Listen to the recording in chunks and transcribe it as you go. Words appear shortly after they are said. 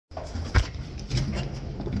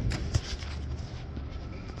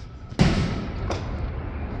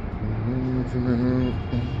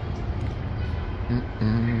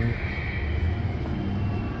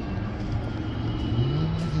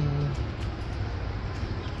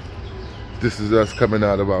This is us coming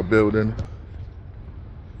out of our building.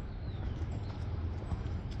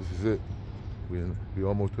 This is it. We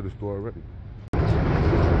almost to the store already.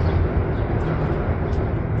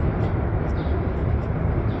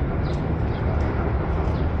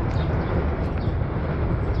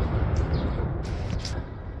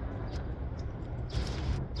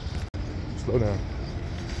 Slow down.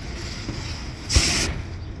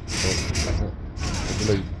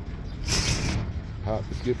 Hop,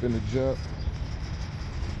 skip, and the jump.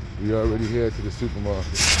 We already head to the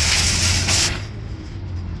supermarket.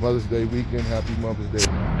 Mother's Day weekend, happy Mother's Day.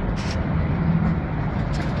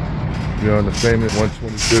 We're on the famous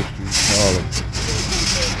 125th Street,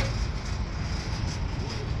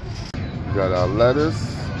 Harlem. We got our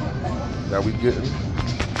lettuce that we getting.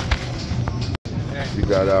 We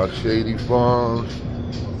got our Shady Farms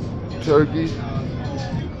turkey.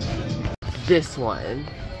 This one.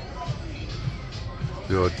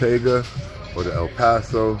 The Ortega or the El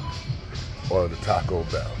Paso or the Taco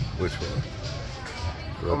Bell. Which one?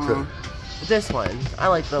 Okay. This one. I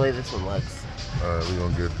like the way this one looks. Alright, we're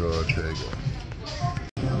gonna get the Ortega.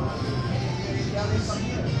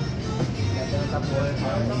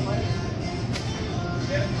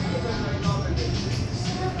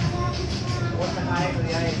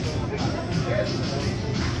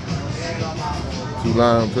 Two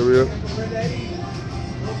limes, hurry up.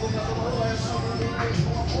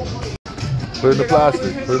 Put it in the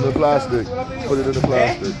plastic. Put it in the plastic. Put it in the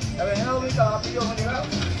plastic.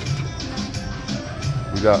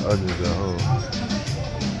 We got onions at home.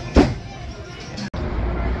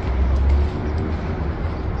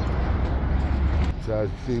 So as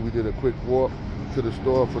you see, we did a quick walk to the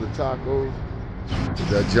store for the tacos.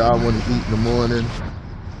 That John wanted to eat in the morning.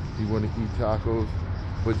 He wanted to eat tacos.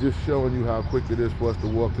 But just showing you how quick it is for us to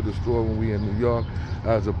walk to the store when we in New York,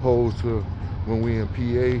 as opposed to when we in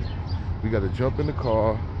PA. We got to jump in the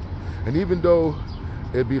car, and even though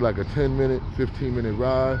it'd be like a 10-minute, 15-minute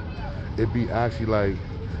ride, it'd be actually like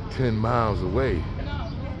 10 miles away.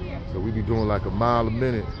 So we be doing like a mile a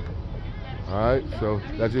minute. All right, so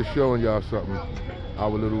that's just showing y'all something.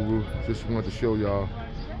 Our little route, just wanted to show y'all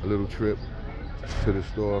a little trip to the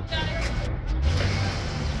store.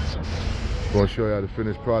 Gonna show y'all the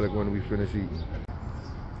finished product when we finish eating.